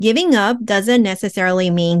Giving up doesn't necessarily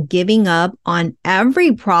mean giving up on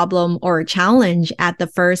every problem or challenge at the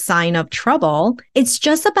first sign of trouble. It's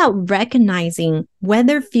just about recognizing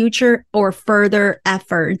whether future or further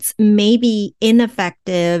efforts may be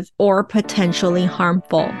ineffective or potentially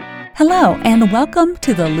harmful. Hello, and welcome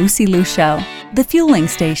to the Lucy Liu Show, the fueling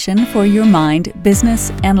station for your mind,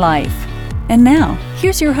 business, and life. And now,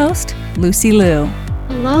 here's your host, Lucy Liu.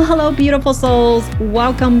 Hello, beautiful souls.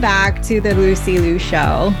 Welcome back to the Lucy Liu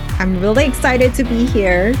Show. I'm really excited to be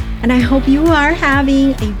here, and I hope you are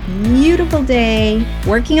having a beautiful day,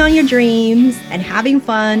 working on your dreams, and having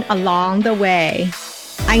fun along the way.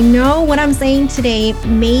 I know what I'm saying today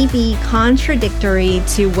may be contradictory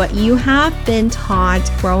to what you have been taught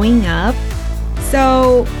growing up.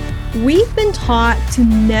 So, we've been taught to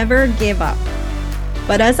never give up.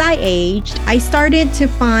 But as I aged, I started to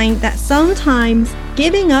find that sometimes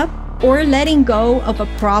giving up or letting go of a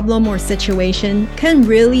problem or situation can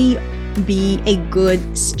really be a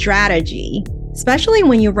good strategy, especially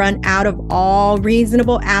when you run out of all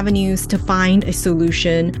reasonable avenues to find a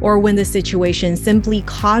solution or when the situation simply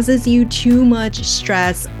causes you too much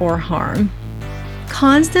stress or harm.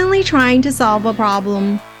 Constantly trying to solve a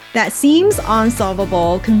problem that seems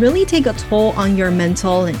unsolvable can really take a toll on your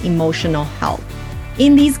mental and emotional health.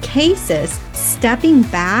 In these cases, stepping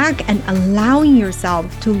back and allowing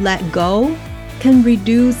yourself to let go can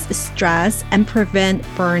reduce stress and prevent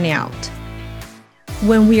burnout.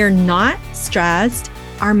 When we are not stressed,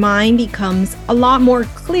 our mind becomes a lot more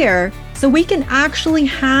clear, so we can actually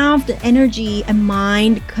have the energy and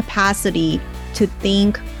mind capacity to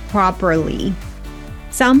think properly.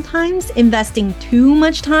 Sometimes investing too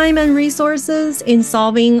much time and resources in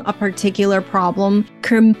solving a particular problem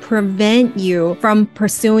can prevent you from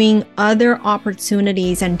pursuing other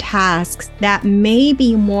opportunities and tasks that may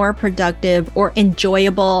be more productive or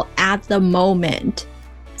enjoyable at the moment.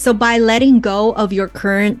 So by letting go of your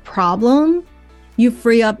current problem, you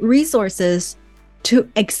free up resources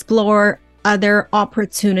to explore other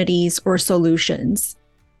opportunities or solutions.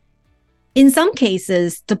 In some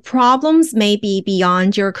cases, the problems may be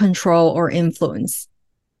beyond your control or influence.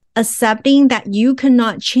 Accepting that you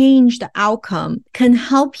cannot change the outcome can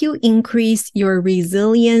help you increase your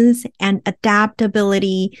resilience and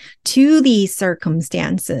adaptability to these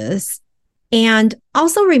circumstances. And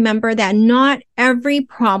also remember that not every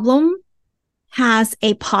problem has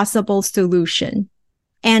a possible solution,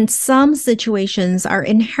 and some situations are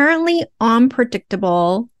inherently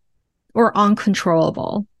unpredictable or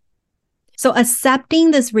uncontrollable. So accepting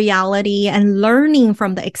this reality and learning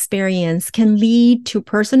from the experience can lead to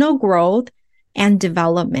personal growth and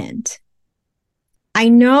development. I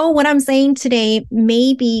know what I'm saying today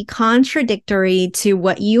may be contradictory to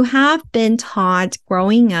what you have been taught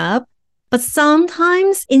growing up, but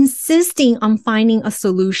sometimes insisting on finding a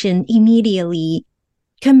solution immediately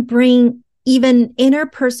can bring even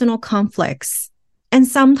interpersonal conflicts and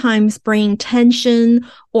sometimes bring tension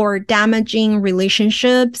or damaging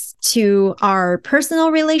relationships to our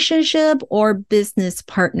personal relationship or business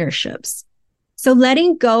partnerships. So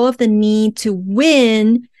letting go of the need to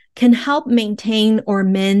win can help maintain or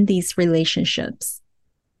mend these relationships.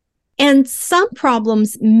 And some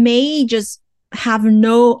problems may just have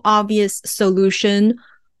no obvious solution,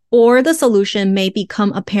 or the solution may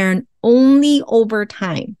become apparent only over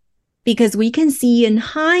time. Because we can see in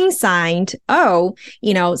hindsight,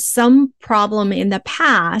 some problem in the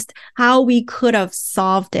past, how we could have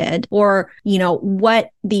solved it, or, what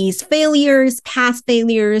these past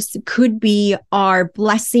failures could be our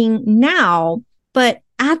blessing now. But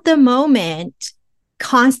at the moment,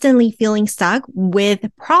 constantly feeling stuck with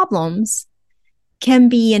problems can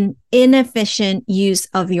be an inefficient use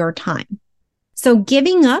of your time. So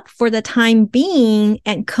giving up for the time being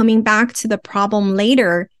and coming back to the problem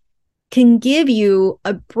later can give you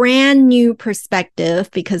a brand new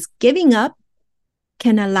perspective, because giving up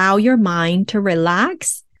can allow your mind to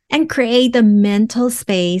relax and create the mental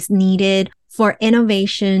space needed for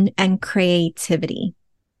innovation and creativity.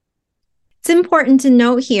 It's important to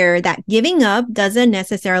note here that giving up doesn't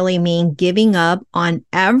necessarily mean giving up on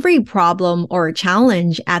every problem or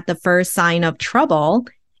challenge at the first sign of trouble.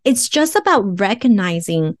 It's just about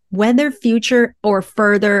recognizing whether future or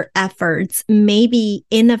further efforts may be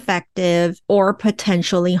ineffective or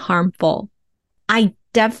potentially harmful. I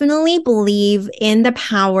definitely believe in the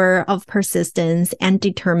power of persistence and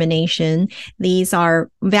determination. These are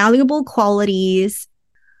valuable qualities,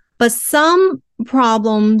 but some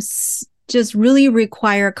problems just really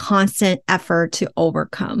require constant effort to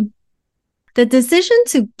overcome. The decision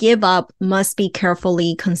to give up must be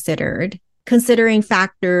carefully considered, considering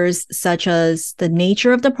factors such as the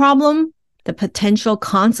nature of the problem the potential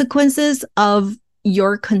consequences of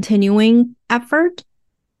your continuing effort,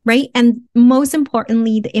 right? And most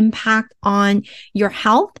importantly, the impact on your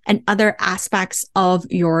health and other aspects of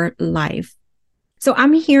your life. So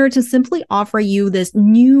I'm here to simply offer you this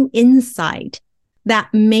new insight that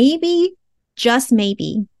maybe, just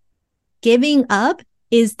maybe, giving up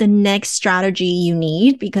is the next strategy you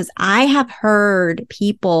need, because I have heard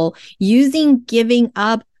people using giving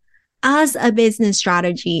up as a business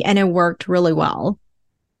strategy and it worked really well.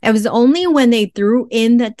 It was only when they threw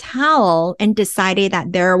in the towel and decided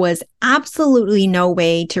that there was absolutely no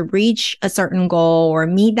way to reach a certain goal or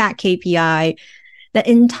meet that KPI, the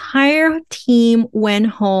entire team went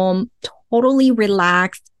home totally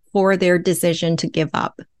relaxed for their decision to give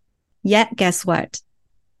up. Yet, guess what?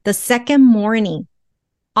 The second morning,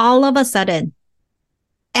 all of a sudden,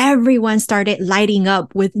 everyone started lighting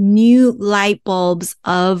up with new light bulbs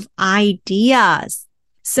of ideas.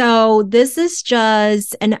 So this is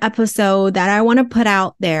just an episode that I want to put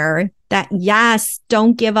out there that yes,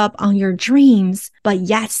 don't give up on your dreams, but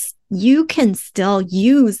yes, you can still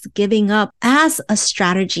use giving up as a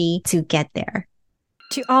strategy to get there.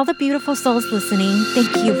 To all the beautiful souls listening,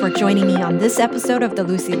 thank you for joining me on this episode of The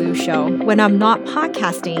Lucy Liu Show. When I'm not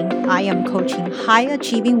podcasting, I am coaching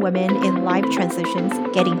high-achieving women in life transitions,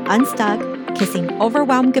 getting unstuck, kissing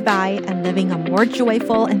overwhelm goodbye, and living a more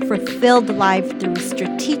joyful and fulfilled life through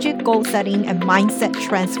strategic goal setting and mindset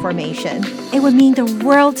transformation. It would mean the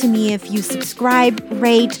world to me if you subscribe,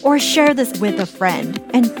 rate, or share this with a friend.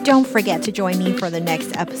 And don't forget to join me for the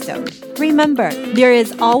next episode. Remember, there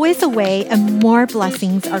is always a way and more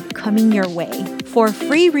blessings are coming your way. For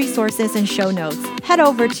free resources and show notes, head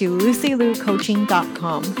over to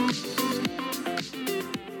LucyLuCoaching.com.